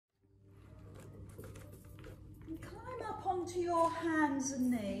onto your hands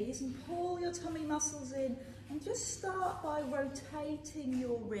and knees and pull your tummy muscles in, and just start by rotating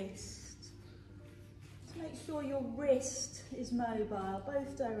your wrist. Just make sure your wrist is mobile,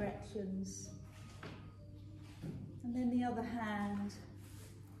 both directions. And then the other hand.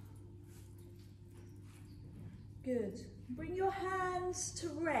 Good. Bring your hands to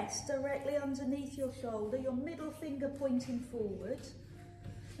rest directly underneath your shoulder, your middle finger pointing forward.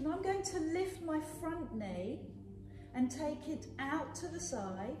 And I'm going to lift my front knee and take it out to the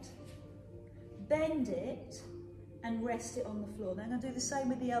side, bend it and rest it on the floor. Then I'm going to do the same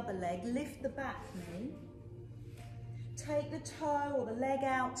with the other leg. Lift the back knee, take the toe or the leg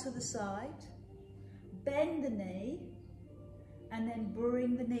out to the side, bend the knee, and then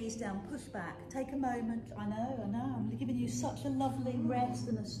bring the knees down, push back. Take a moment, I know, I'm giving you such a lovely rest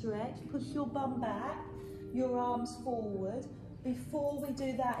and a stretch. Push your bum back, your arms forward. Before we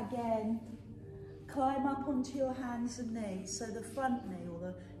do that again, climb up onto your hands and knees. So the front knee or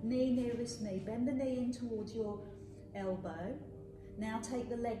the knee nearest knee, bend the knee in towards your elbow. Now take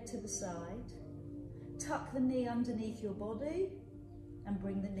the leg to the side, tuck the knee underneath your body and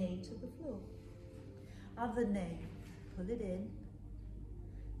bring the knee to the floor. Other knee, pull it in.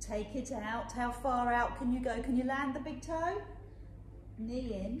 Take it out. How far out can you go? Can you land the big toe?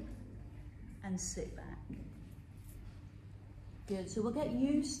 Knee in and sit back. Good. So we'll get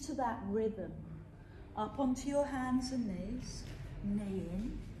used to that rhythm. Up onto your hands and knees. Knee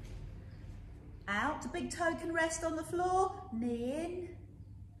in. Out. The big toe can rest on the floor. Knee in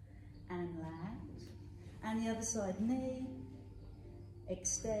and land. And the other side. Knee.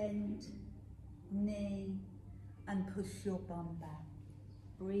 Extend. Knee. And push your bum back.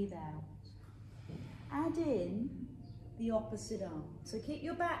 Breathe out. Add in the opposite arm. So keep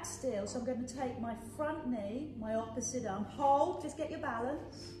your back still. So I'm going to take my front knee, my opposite arm. Hold, just get your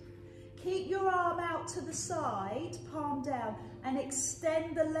balance. Keep your arm out to the side, palm down, and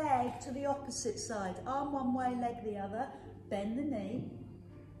extend the leg to the opposite side. Arm one way, leg the other. Bend the knee.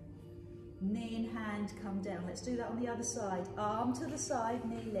 Knee and hand come down. Let's do that on the other side. Arm to the side,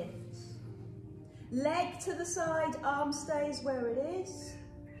 knee lifts. Leg to the side, arm stays where it is.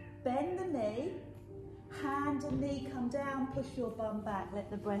 Bend the knee, hand and knee come down, push your bum back, let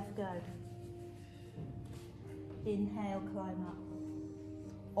the breath go. Inhale, climb up.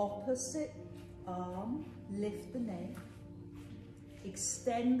 Opposite arm, lift the knee.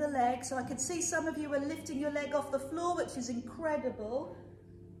 Extend the leg. So I can see some of you are lifting your leg off the floor, which is incredible.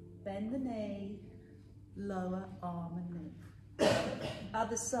 Bend the knee, lower arm and knee.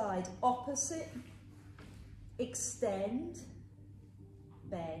 Other side, opposite, extend,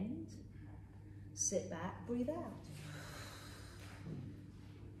 bend, sit back, breathe out.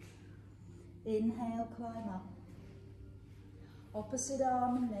 Inhale, climb up. Opposite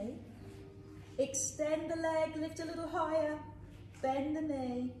arm and knee. Extend the leg, lift a little higher, bend the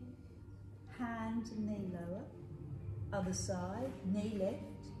knee, hand and knee lower. Other side, knee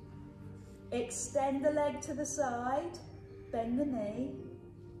lift. Extend the leg to the side, bend the knee,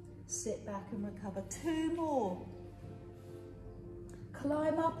 sit back and recover. Two more.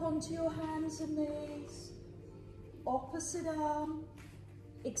 Climb up onto your hands and knees. Opposite arm.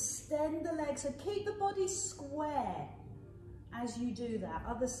 Extend the leg. So keep the body square as you do that.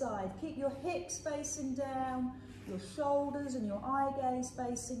 Other side. Keep your hips facing down, your shoulders and your eye gaze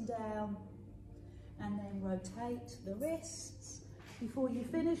facing down. And then rotate the wrists. Before you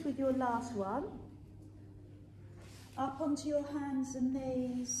finish with your last one, up onto your hands and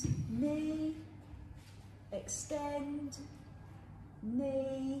knees. Knee. Extend.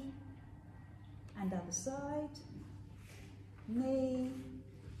 Knee, and other side, knee,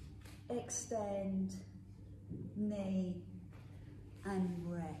 extend, knee, and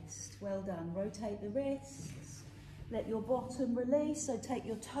rest. Well done. Rotate the wrists, let your bottom release, so take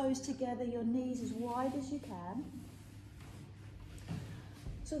your toes together, your knees as wide as you can.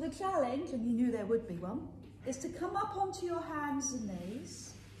 So the challenge, and you knew there would be one, is to come up onto your hands and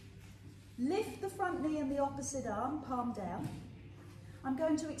knees, lift the front knee and the opposite arm, palm down. I'm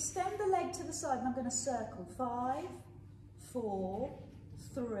going to extend the leg to the side and I'm going to circle. 5, 4,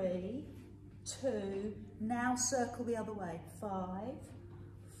 3, 2. Now circle the other way. 5,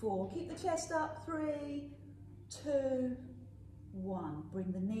 4. Keep the chest up. 3, 2, 1.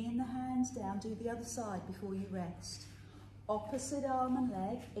 Bring the knee and the hands down. Do the other side before you rest. Opposite arm and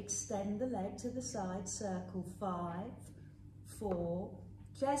leg. Extend the leg to the side. Circle. 5, 4.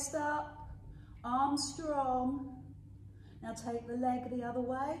 Chest up. Arms strong. Now take the leg the other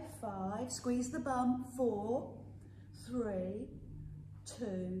way. 5, squeeze the bum. 4, 3,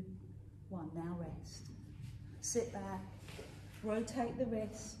 2, 1. Now rest. Sit back, rotate the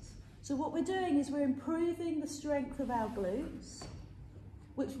wrists, So what we're doing is we're improving the strength of our glutes,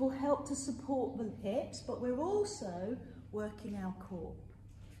 which will help to support the hips, but we're also working our core.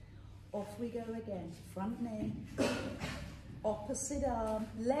 Off we go again. Front knee, opposite arm,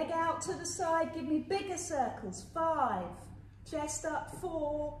 leg out to the side, give me bigger circles. 5, chest up,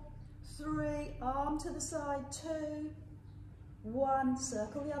 4, 3, arm to the side, 2, 1,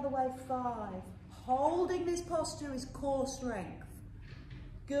 circle the other way, 5. Holding this posture is core strength.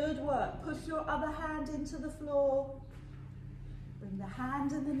 Good work. Push your other hand into the floor. Bring the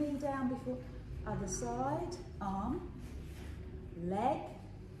hand and the knee down before other side, arm, leg,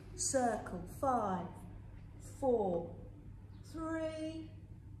 circle, 5, 4, 3,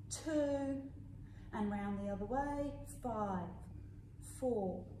 2, and round the other way, 5,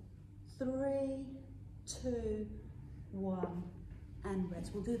 4, 3, 2, 1, and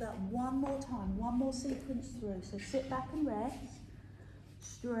rest. We'll do that one more time, one more sequence through. So sit back and rest,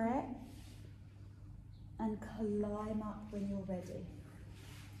 stretch, and climb up when you're ready.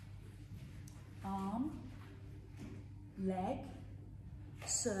 Arm, leg,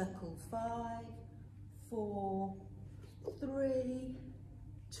 circle, 5, 4, 3,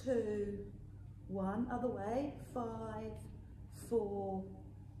 2, 1, other way, 5, 4,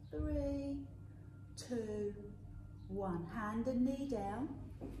 3, 2, 1. Hand and knee down.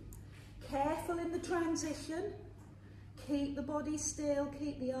 Careful in the transition. Keep the body still,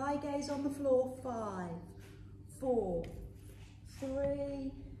 keep the eye gaze on the floor. 5, 4,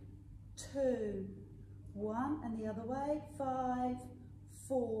 3, 2, 1, and the other way. 5,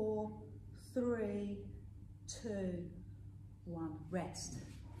 4, 3, 2, 1. Rest.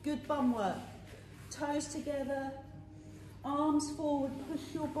 Good bum work. Toes together, arms forward,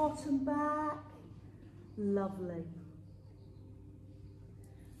 push your bottom back. Lovely.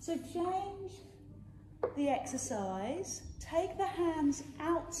 So change the exercise. Take the hands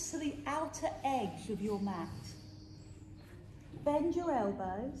out to the outer edge of your mat. Bend your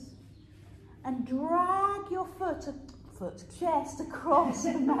elbows and drag your chest across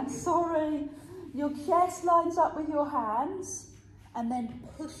the mat. Sorry. Your chest lines up with your hands and then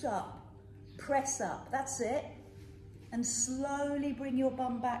push up, press up. That's it. And slowly bring your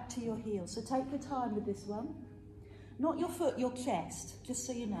bum back to your heels. So take your time with this one. Not your foot, your chest, just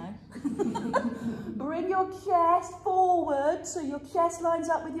so you know. Bring your chest forward so your chest lines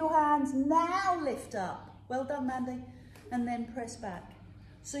up with your hands. Now lift up. Well done, Mandy. And then press back.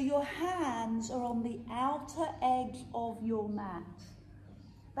 So your hands are on the outer edge of your mat.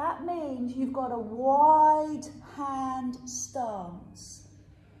 That means you've got a wide hand stance,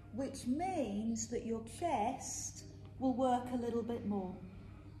 which means that your chest will work a little bit more.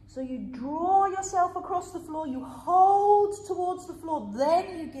 So you draw yourself across the floor, you hold towards the floor,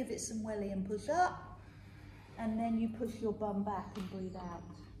 then you give it some welly and push up, and then you push your bum back and breathe out.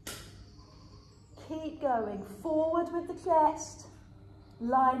 Keep going, forward with the chest,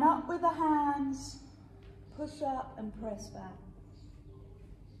 line up with the hands, push up and press back.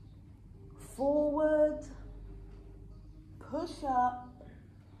 Forward, push up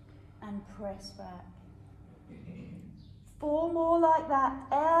and press back. 4 more like that,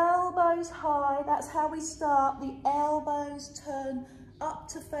 elbows high, that's how we start. The elbows turn up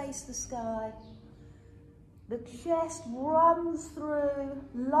to face the sky. The chest runs through,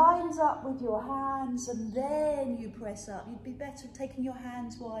 lines up with your hands, and then you press up. You'd be better taking your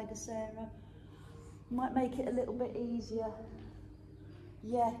hands wider, Sarah. Might make it a little bit easier.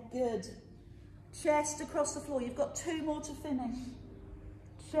 Yeah, good. Chest across the floor. You've got 2 more to finish.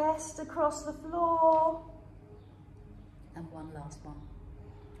 Chest across the floor. And one last one.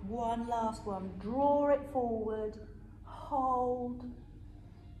 One last one. Draw it forward, hold,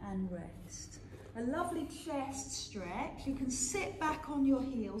 and rest. A lovely chest stretch. You can sit back on your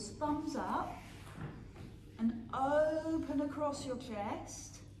heels, thumbs up, and open across your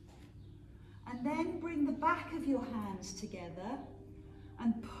chest. And then bring the back of your hands together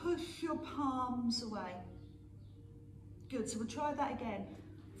and push your palms away. Good, so we'll try that again.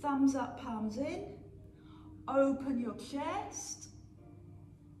 Thumbs up, palms in. Open your chest,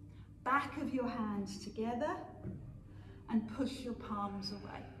 back of your hands together, and push your palms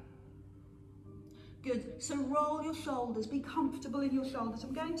away. Good, so roll your shoulders, be comfortable in your shoulders.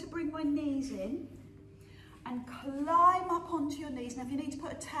 I'm going to bring my knees in and climb up onto your knees. Now if you need to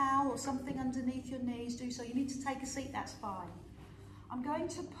put a towel or something underneath your knees, do so. You need to take a seat, that's fine. I'm going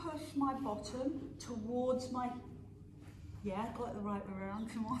to push my bottom towards my, yeah, got it the right way around,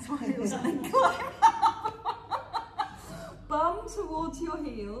 towards my heels and then climb up. Bum towards your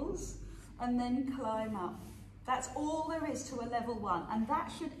heels and then climb up. That's all there is to a level 1, and that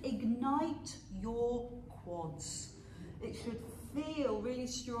should ignite your quads. It should feel really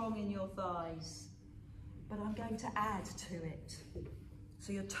strong in your thighs, but I'm going to add to it.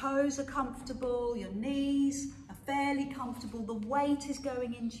 So your toes are comfortable, your knees are fairly comfortable, the weight is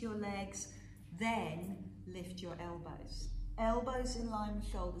going into your legs, then lift your elbows. Elbows in line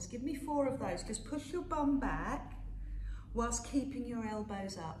with shoulders. Give me 4 of those. Just push your bum back whilst keeping your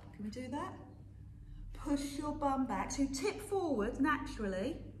elbows up. Can we do that? Push your bum back. So you tip forward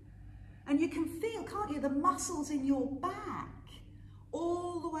naturally, and you can feel, can't you, the muscles in your back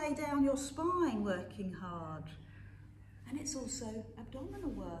all the way down your spine working hard. And it's also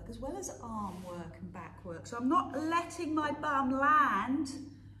abdominal work as well as arm work and back work. So I'm not letting my bum land.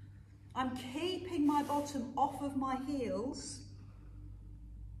 I'm keeping my bottom off of my heels.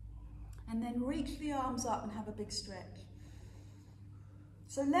 And then reach the arms up and have a big stretch.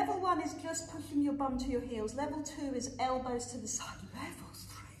 So level 1 is just pushing your bum to your heels. Level 2 is elbows to the side. Level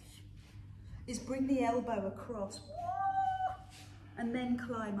 3 is bring the elbow across. And then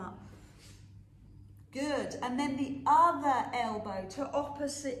climb up. Good, and then the other elbow to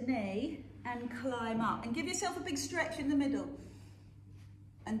opposite knee and climb up. And give yourself a big stretch in the middle.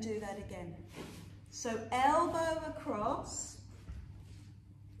 And do that again. So elbow across,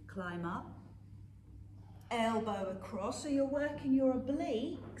 climb up. Elbow across, so you're working your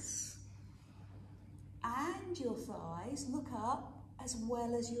obliques and your thighs. Look up as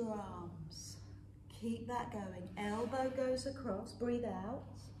well as your arms. Keep that going. Elbow goes across, breathe out.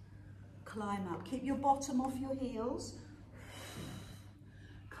 Climb up. Keep your bottom off your heels.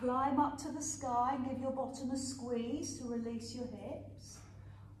 Climb up to the sky and give your bottom a squeeze to release your hips.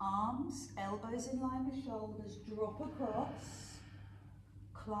 Arms, elbows in line with shoulders. Drop across.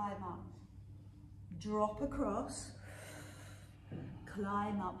 Climb up. Drop across.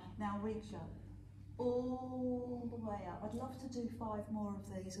 Climb up. Now reach up. All the way up. I'd love to do 5 more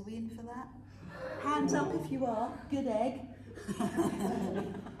of these. Are we in for that? Hands up if you are. Good egg.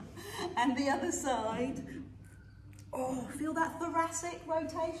 And the other side. Oh, feel that thoracic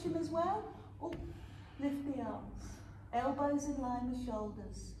rotation as well? Oh, lift the arms. Elbows in line with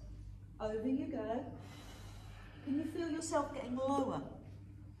shoulders. Over you go. Can you feel yourself getting lower?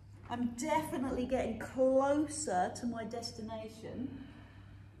 I'm definitely getting closer to my destination.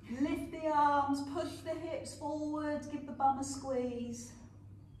 Lift the arms, push the hips forward, give the bum a squeeze.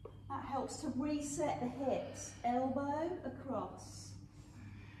 That helps to reset the hips. Elbow across.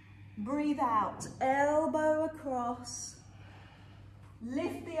 Breathe out, elbow across.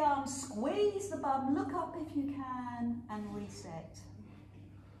 Lift the arms, squeeze the bum, look up if you can, and reset.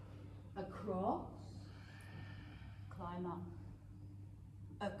 Across, climb up.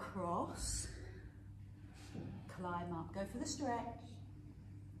 Across, climb up. Go for the stretch.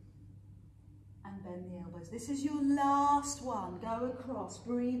 And bend the elbows. This is your last one. Go across,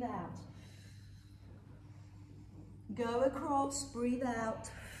 breathe out. Go across, breathe out.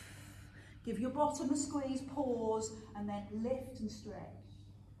 Give your bottom a squeeze, pause, and then lift and stretch.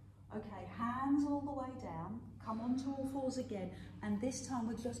 Okay, hands all the way down. Come onto all fours again. And this time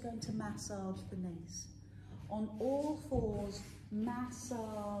we're just going to massage the knees. On all fours,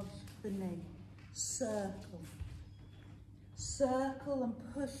 massage the knee. Circle. Circle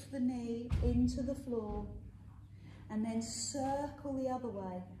and push the knee into the floor. And then circle the other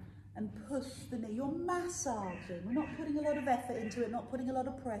way and push the knee. You're massaging. We're not putting a lot of effort into it, not putting a lot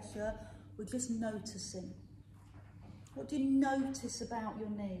of pressure. We're just noticing. What do you notice about your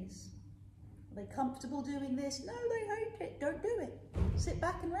knees? Are they comfortable doing this? No, they hate it. Don't do it. Sit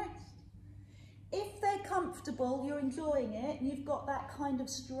back and rest. If they're comfortable, you're enjoying it, and you've got that kind of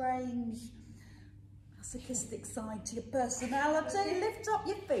strange masochistic side to your personality, lift up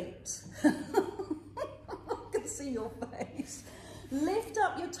your feet. I can see your face. Lift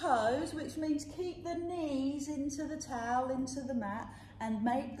up your toes, which means keep the knees into the towel, into the mat, and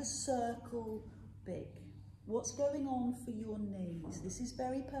make the circle big. What's going on for your knees? This is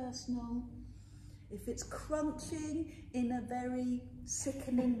very personal. If it's crunching in a very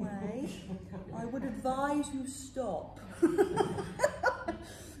sickening way, I would advise you stop.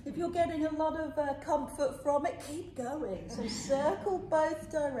 If you're getting a lot of comfort from it, keep going. So circle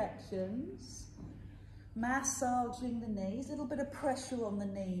both directions, massaging the knees. A little bit of pressure on the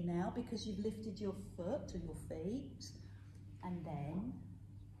knee now because you've lifted your foot to your feet. And then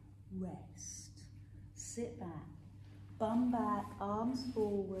rest. Sit back, bum back, arms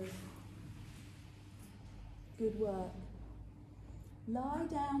forward. Good work. Lie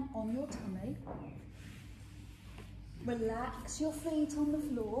down on your tummy. Relax your feet on the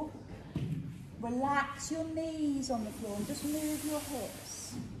floor. Relax your knees on the floor and just move your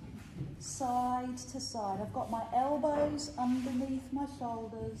hips side to side. I've got my elbows underneath my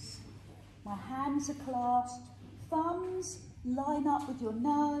shoulders. My hands are clasped. Thumbs line up with your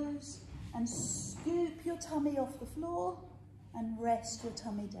nose and scoop your tummy off the floor and rest your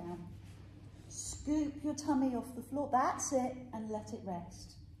tummy down. Scoop your tummy off the floor, that's it, and let it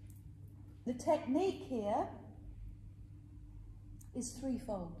rest. The technique here is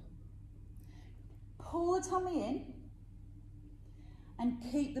threefold. Pull the tummy in and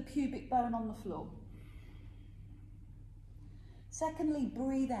keep the pubic bone on the floor. Secondly,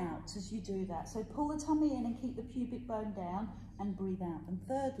 breathe out as you do that. So pull the tummy in and keep the pubic bone down and breathe out. And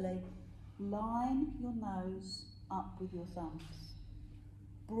thirdly, line your nose up with your thumbs.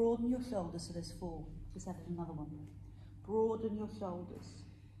 Broaden your shoulders, so there's 4. Just added another one. Broaden your shoulders.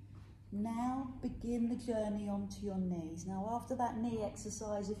 Now begin the journey onto your knees. Now after that knee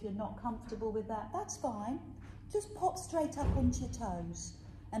exercise, if you're not comfortable with that, that's fine. Just pop straight up onto your toes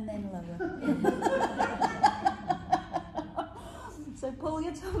and then lower. So pull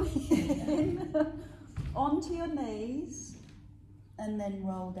your tummy in onto your knees and then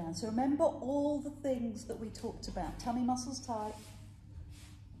roll down. So remember all the things that we talked about. Tummy muscles tight.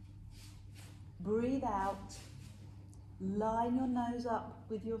 Breathe out. Line your nose up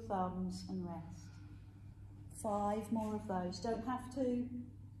with your thumbs and rest. 5 more of those. Don't have to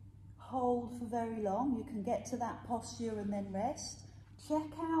hold for very long. You can get to that posture and then rest. Check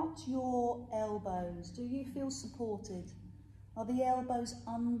out your elbows. Do you feel supported? Are the elbows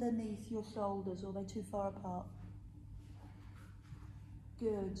underneath your shoulders or are they too far apart?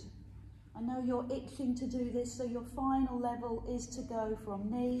 Good. I know you're itching to do this, so your final level is to go from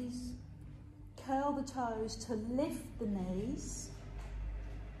knees, curl the toes to lift the knees,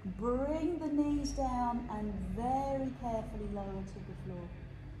 bring the knees down and very carefully lower to the floor.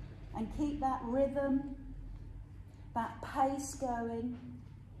 And keep that rhythm, that pace going.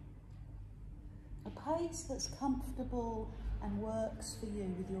 A pace that's comfortable and works for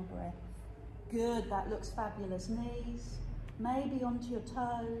you with your breath. Good, that looks fabulous. Knees, maybe onto your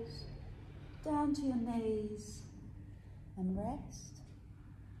toes, down to your knees and rest.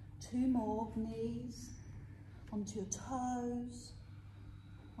 2 more, knees, onto your toes,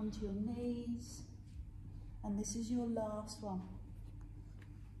 onto your knees, and this is your last one.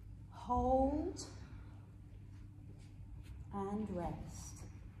 Hold and rest.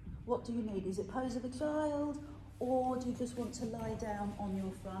 What do you need? Is it pose of a child, or do you just want to lie down on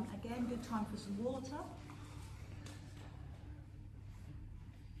your front? Again, good time for some water.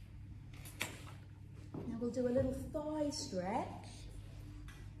 Now we'll do a little thigh stretch.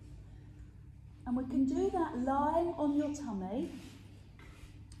 And we can do that lying on your tummy,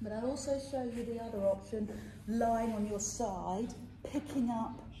 but I'll also show you the other option, lying on your side, picking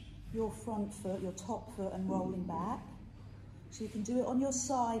up your front foot, your top foot, and rolling back. So you can do it on your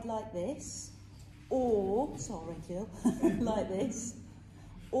side like this, or, sorry Jill, like this,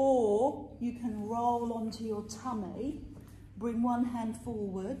 or you can roll onto your tummy, bring one hand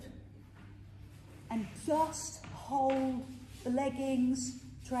forward, and just hold the leggings,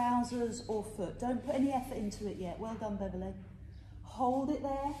 trousers or foot. Don't put any effort into it yet. Well done, Beverly. Hold it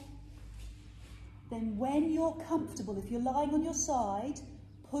there. Then when you're comfortable, if you're lying on your side,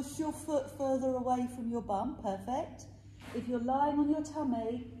 push your foot further away from your bum. Perfect. If you're lying on your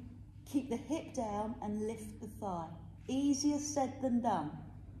tummy, keep the hip down and lift the thigh. Easier said than done.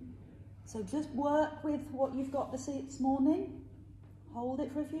 So just work with what you've got this morning. Hold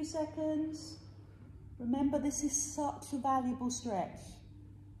it for a few seconds. Remember, this is such a valuable stretch.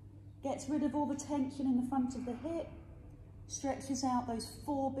 Gets rid of all the tension in the front of the hip, stretches out those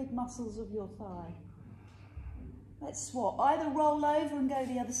 4 big muscles of your thigh. Let's swap. Either roll over and go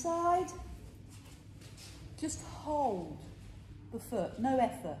the other side. Just hold the foot, no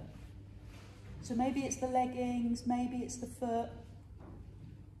effort. So maybe it's the leggings, maybe it's the foot.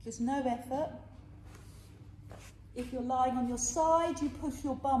 Just no effort. If you're lying on your side, you push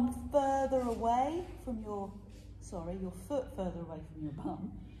your bum further away from your foot further away from your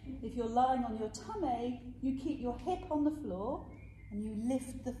bum. If you're lying on your tummy, you keep your hip on the floor and you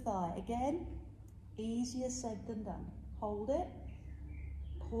lift the thigh. Again, easier said than done. Hold it,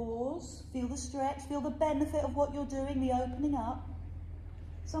 pause, feel the stretch, feel the benefit of what you're doing, the opening up.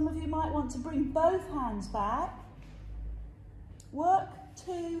 Some of you might want to bring both hands back. Work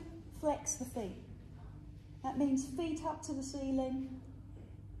to flex the feet. That means feet up to the ceiling,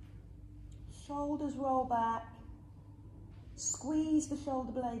 shoulders roll back, squeeze the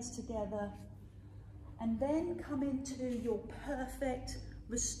shoulder blades together, and then come into your perfect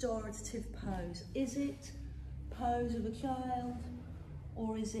restorative pose. Is it pose of a child,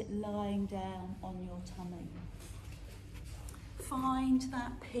 or is it lying down on your tummy? Find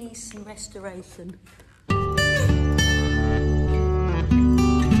that peace and restoration.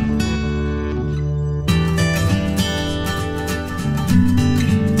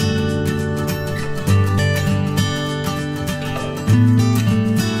 Good.